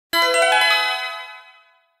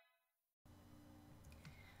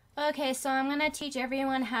Okay, so I'm gonna teach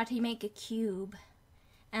everyone how to make a cube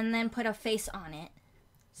and then put a face on it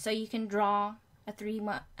so you can draw a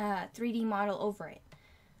 3D model over it.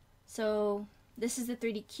 So this is the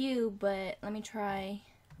 3D cube, but let me try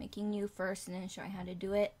making new first and then show you how to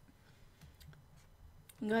do it.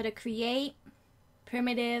 Go to create,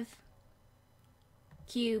 primitive,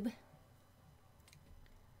 cube,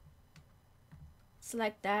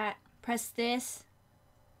 select that, press this,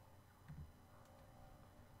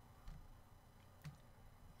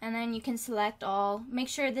 and then you can select all. Make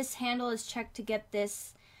sure this handle is checked to get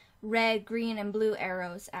this red, green, and blue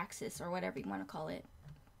arrows axis, or whatever you want to call it,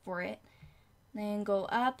 for it. Then go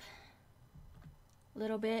up a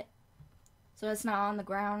little bit so it's not on the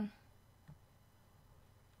ground.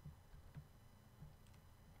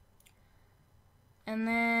 And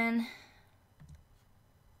then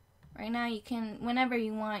right now you can, whenever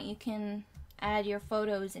you want, you can add your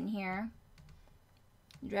photos in here.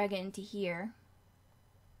 Drag it into here.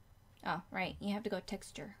 Oh, right, you have to go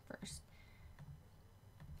texture first.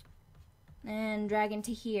 And drag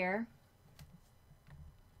into here.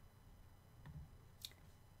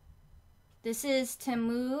 This is to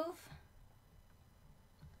move.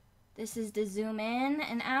 This is to zoom in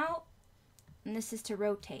and out. And this is to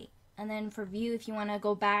rotate. And then for view, if you want to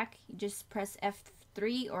go back, you just press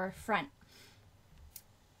F3 or front.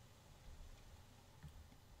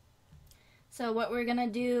 So what we're going to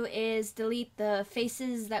do is delete the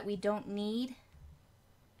faces that we don't need.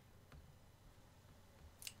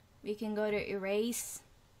 We can go to erase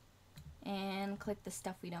and click the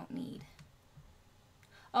stuff we don't need.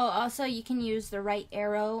 Oh, also you can use the right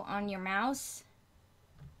arrow on your mouse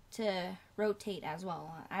to rotate as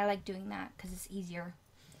well. I like doing that because it's easier.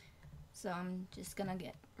 So I'm just gonna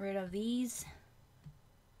get rid of these.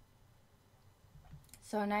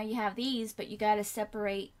 So now you have these, but you gotta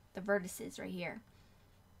separate the vertices right here.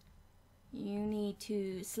 You need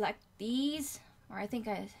to select these, or I think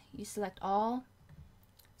you select all.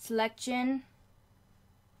 Selection,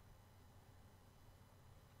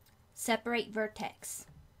 separate vertex.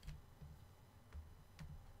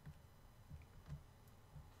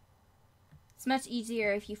 It's much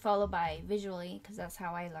easier if you follow by visually, because that's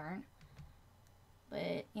how I learn.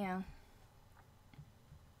 But, you know.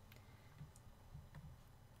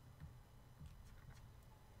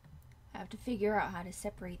 I have to figure out how to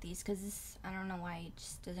separate these, because this, I don't know why it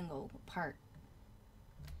just doesn't go apart.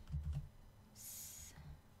 It's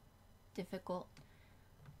difficult.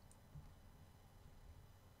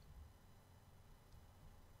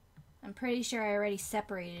 I'm pretty sure I already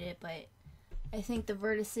separated it, but I think the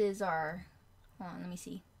vertices are, hold on, let me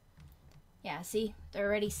see. Yeah, see, they're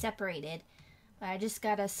already separated, but I just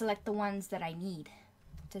gotta select the ones that I need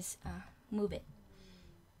to move it.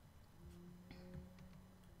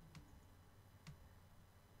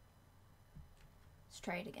 Let's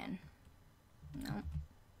try it again. No,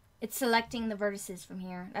 it's selecting the vertices from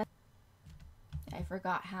here. I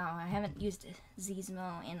forgot how. I haven't used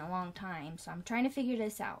Xismo in a long time, so I'm trying to figure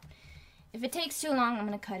this out. If it takes too long, I'm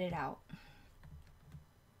gonna cut it out.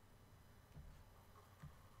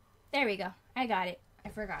 There we go. I got it. I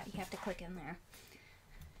forgot. You have to click in there.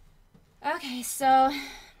 Okay, so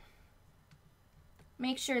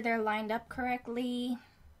make sure they're lined up correctly.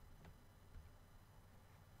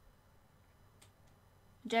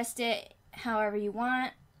 Adjust it however you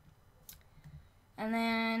want. And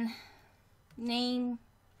then name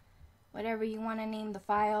whatever you want to name the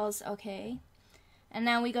files. Okay. And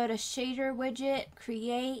now we go to shader widget,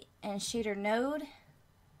 create, and shader node.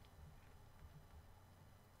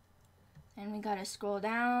 And we gotta scroll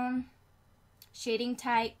down. Shading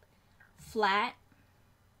type, flat,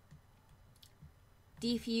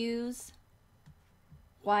 diffuse,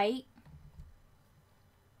 white,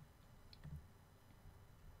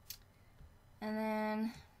 and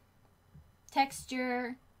then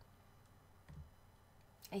texture.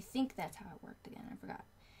 I think that's how it worked again, I forgot.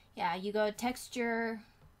 Yeah, you go texture,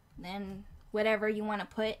 then whatever you want to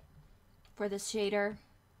put for the shader.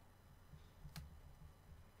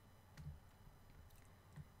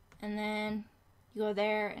 And then you go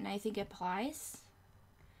there, and I think it applies.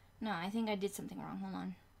 No, I think I did something wrong. Hold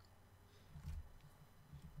on.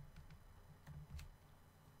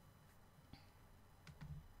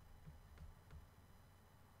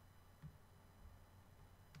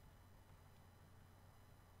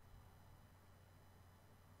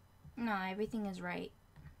 No, everything is right.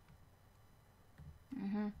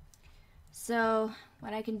 So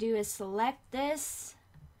what I can do is select this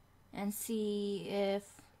and see if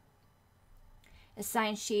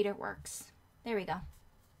assign shader works. There we go.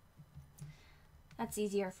 That's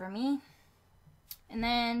easier for me. And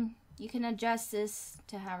then you can adjust this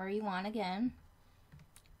to however you want again.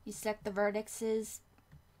 You select the vertexes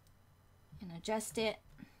and adjust it.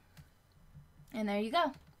 And there you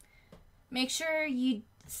go. Make sure you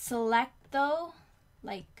select though,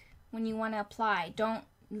 like when you want to apply. Don't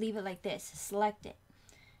leave it like this. Select it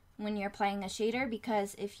when you're applying a shader,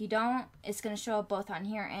 because if you don't, it's going to show up both on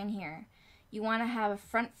here and here. You want to have a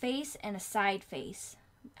front face and a side face,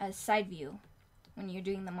 a side view when you're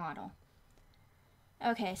doing the model.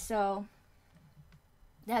 Okay, so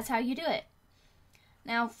that's how you do it.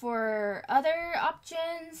 Now for other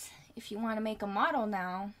options, if you want to make a model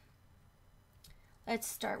now, let's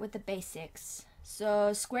start with the basics.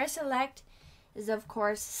 So square select is of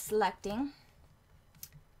course selecting.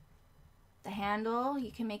 The handle,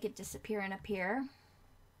 you can make it disappear and appear.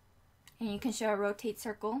 And you can show a rotate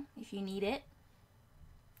circle if you need it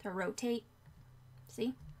to rotate.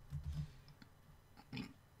 See?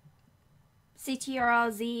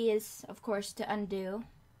 CTRL-Z is of course to undo.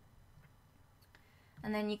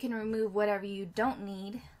 And then you can remove whatever you don't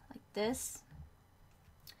need, like this.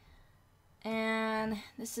 And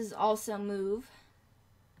this is also move.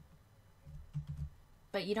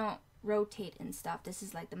 But you don't rotate and stuff. This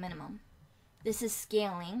is like the minimum. This is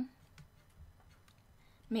scaling.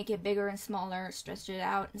 Make it bigger and smaller, stretch it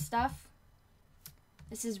out and stuff.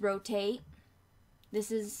 This is rotate.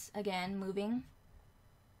 This is, again, moving.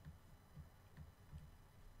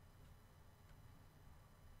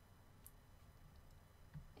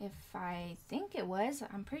 If I think it was,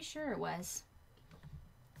 I'm pretty sure it was.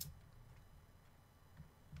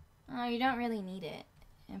 Oh, you don't really need it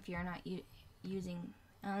if you're not using,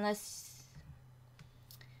 unless,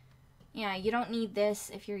 yeah, you don't need this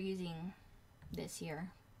if you're using this here,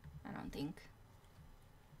 I don't think.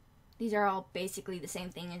 These are all basically the same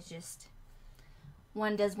thing, it's just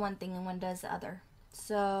one does one thing and one does the other.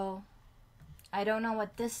 So, I don't know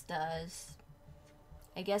what this does.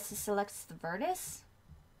 I guess it selects the vertex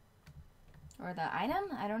or the item,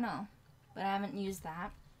 I don't know, but I haven't used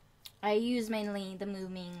that. I use mainly the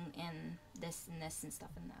moving and this and stuff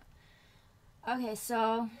and that. Okay,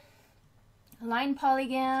 so line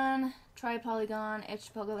polygon, tri-polygon,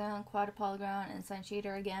 edge polygon, quad polygon, and sign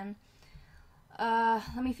shader again.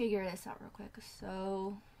 Let me figure this out real quick.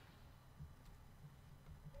 So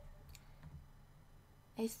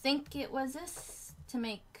I think it was this to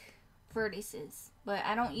make vertices, but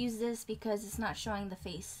I don't use this because it's not showing the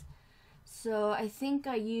face. So I think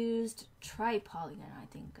I used tri-polygon,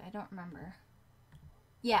 I don't remember.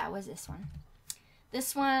 Yeah, it was this one.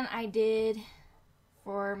 This one I did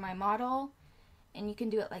for my model, and you can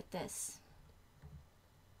do it like this.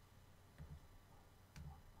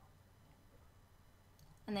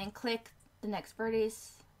 And then click the next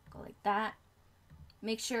vertex, go like that.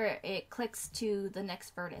 Make sure it clicks to the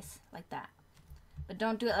next vertex, like that. But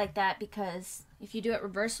don't do it like that, because if you do it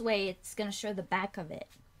reverse way, it's going to show the back of it.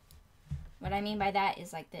 What I mean by that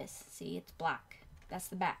is like this. See, it's black. That's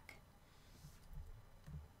the back.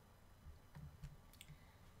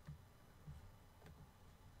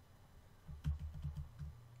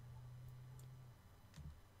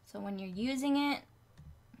 So when you're using it,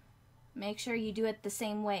 make sure you do it the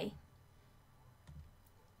same way.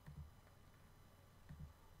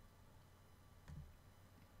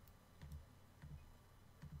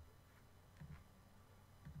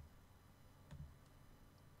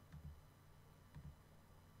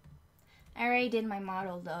 I already did my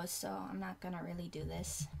model though, so I'm not gonna really do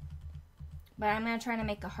this. But I'm gonna try to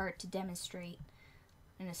make a heart to demonstrate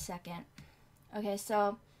in a second. Okay,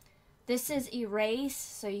 so this is erase.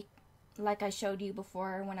 So you, like I showed you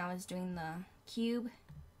before when I was doing the cube,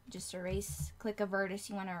 just erase, click a vertex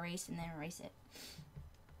you want to erase and then erase it.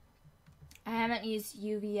 I haven't used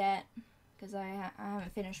UV yet because I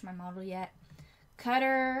haven't finished my model yet.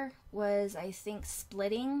 Cutter was, I think,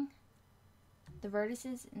 splitting the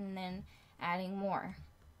vertices and then adding more.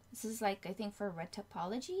 This is like, I think, for red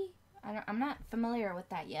topology. I'm not familiar with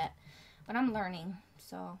that yet, but I'm learning.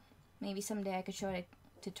 So maybe someday I could show a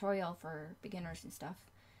tutorial for beginners and stuff.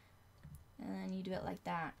 And then you do it like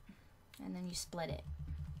that, and then you split it.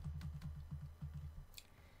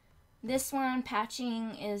 This one,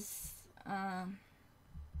 patching, is let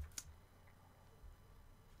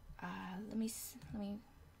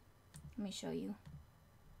me show you.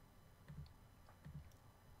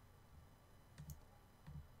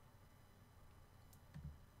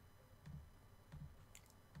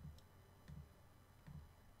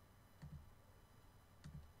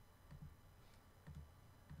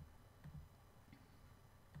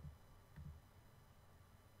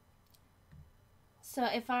 So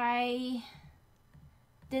if I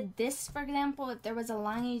did this, for example, if there was a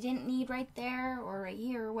line you didn't need right there or right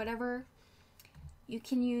here or whatever, you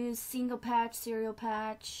can use single patch, serial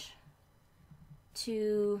patch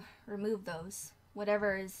to remove those.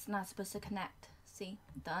 Whatever is not supposed to connect. See,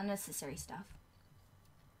 the unnecessary stuff.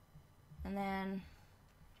 And then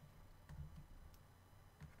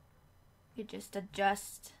you just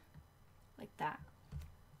adjust like that.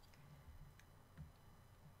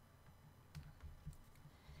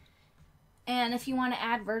 And if you want to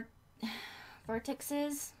add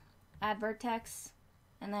vertexes, add vertex,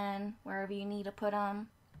 and then wherever you need to put them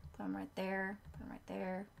right there, put them right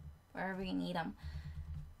there, wherever you need them.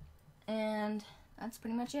 And that's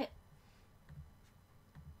pretty much it.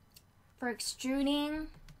 For extruding,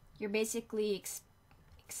 you're basically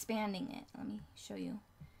expanding it. Let me show you.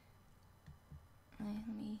 Let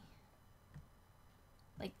me,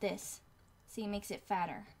 like this. See, it makes it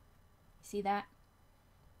fatter. See that?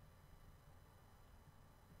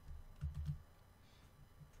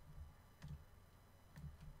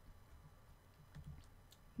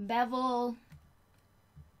 Bevel.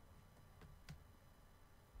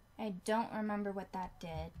 I don't remember what that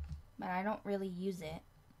did, but I don't really use it.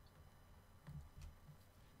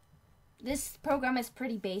 This program is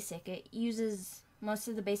pretty basic. It uses most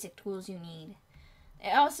of the basic tools you need.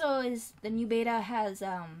 It also is, the new beta has,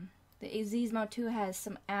 the Xismo 2 has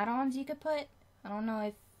some add-ons you could put. I don't know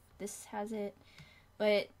if this has it,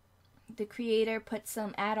 but the creator put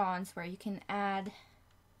some add-ons where you can add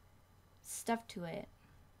stuff to it.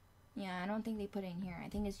 Yeah, I don't think they put it in here. I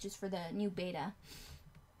think it's just for the new beta.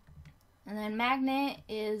 And then magnet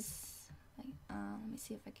is, like, let me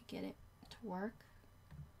see if I could get it to work.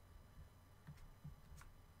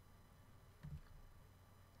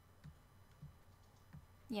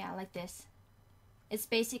 Yeah, like this. It's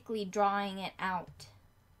basically drawing it out,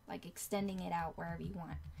 like extending it out wherever you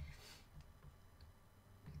want.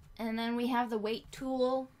 And then we have the weight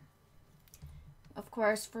tool, of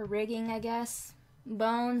course, for rigging, I guess.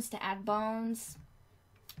 Bones, to add bones,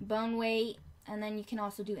 bone weight, and then you can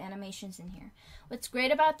also do animations in here. What's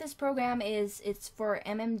great about this program is it's for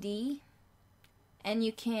MMD, and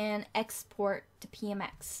you can export to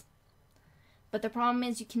PMX. But the problem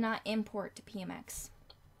is you cannot import to PMX.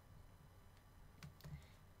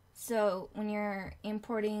 So when you're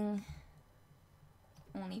importing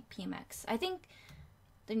only PMX, I think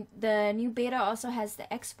the new beta also has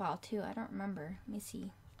the X file too. I don't remember. Let me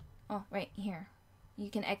see. Oh, right here. You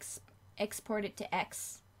can export it to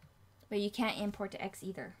X, but you can't import to X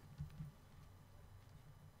either.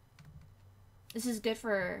 This is good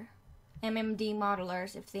for MMD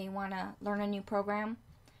modelers if they want to learn a new program,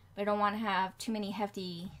 but don't want to have too many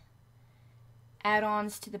hefty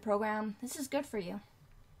add-ons to the program. This is good for you.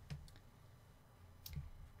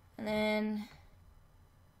 And then,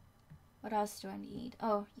 what else do I need?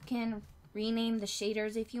 Oh, you can rename the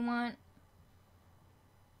shaders if you want.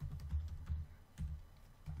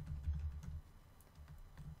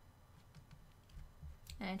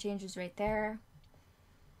 And it changes right there.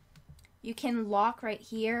 You can lock right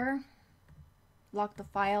here. Lock the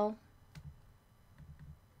file.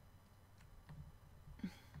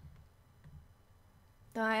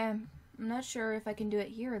 I'm not sure if I can do it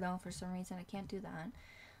here though. For some reason I can't do that.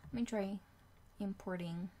 Let me try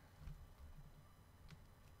importing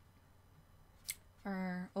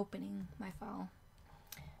or opening my file.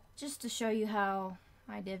 Just to show you how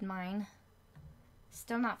I did mine.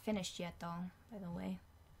 Still not finished yet though, by the way.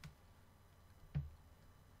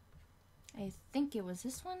 I think it was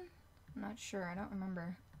this one. I'm not sure. I don't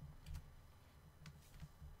remember.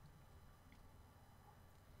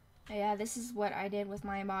 But yeah, this is what I did with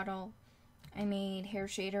my model. I made hair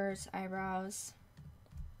shaders, eyebrows,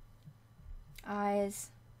 eyes.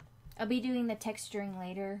 I'll be doing the texturing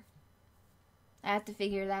later. I have to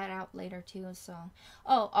figure that out later too. So,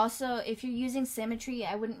 oh, also, if you're using symmetry,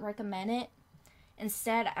 I wouldn't recommend it.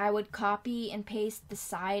 Instead, I would copy and paste the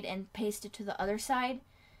side and paste it to the other side.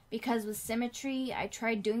 Because with symmetry, I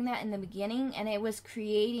tried doing that in the beginning, and it was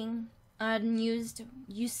creating unused,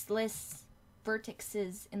 useless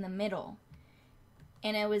vertexes in the middle.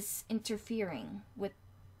 And it was interfering with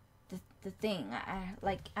the thing.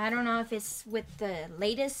 I don't know if it's with the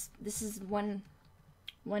latest. This is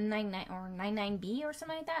 199 or 99B or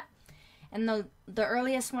something like that. And the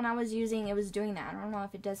earliest one I was using, it was doing that. I don't know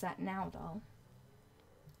if it does that now though.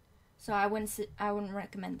 So I wouldn't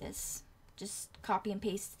recommend this. Just copy and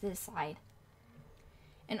paste to this side.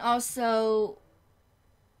 And also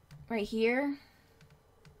right here,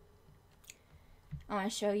 I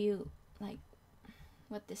want to show you like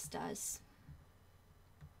what this does.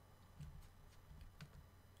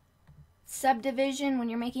 Subdivision, when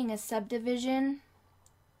you're making a subdivision,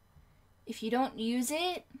 if you don't use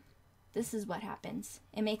it, this is what happens.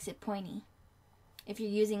 It makes it pointy if you're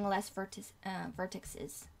using less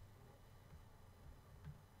vertexes.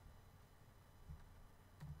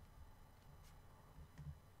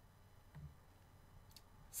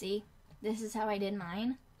 See, this is how I did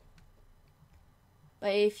mine.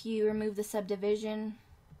 But if you remove the subdivision,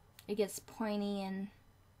 it gets pointy, and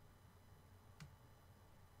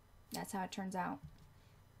that's how it turns out.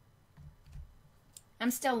 I'm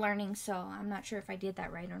still learning, so I'm not sure if I did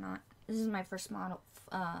that right or not. This is my first model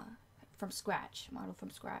from scratch.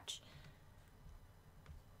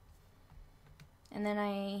 And then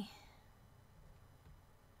I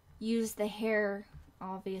use the hair,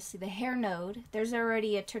 obviously, the hair node. There's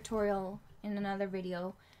already a tutorial in another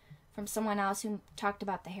video from someone else who talked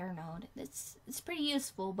about the hair node. It's pretty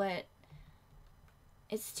useful, but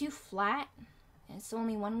it's too flat. It's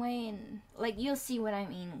only one way, and like you'll see what I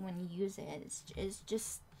mean when you use it. It's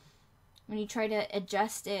just when you try to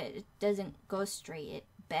adjust it, it doesn't go straight. It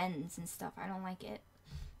bends and stuff. I don't like it.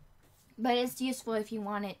 But it's useful if you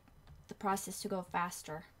want the process to go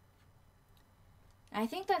faster. I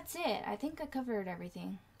think that's it. I think I covered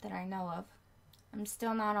everything that I know of. I'm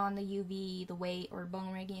still not on the UV, the weight, or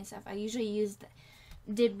bone rigging and stuff. I usually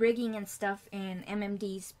did rigging and stuff in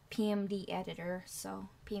MMD's PMD editor, so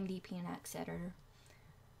PMD PNX editor.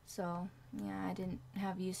 So yeah, I didn't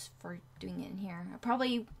have use for doing it in here.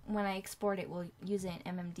 Probably when I export it, will use it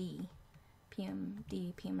in MMD,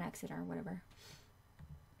 PMD PMX editor, or whatever.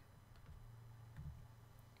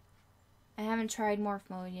 I haven't tried morph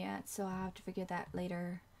mode yet, so I'll have to figure that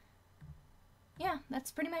later. Yeah,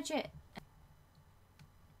 that's pretty much it.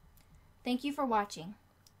 Thank you for watching.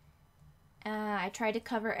 I tried to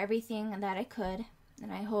cover everything that I could,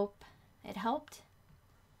 and I hope it helped.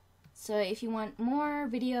 So if you want more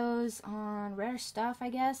videos on rare stuff, I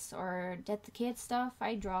guess, or Death the Kid stuff,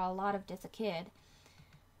 I draw a lot of Death the Kid,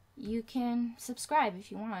 you can subscribe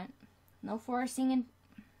if you want. No forcing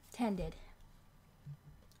intended.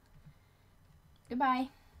 Goodbye.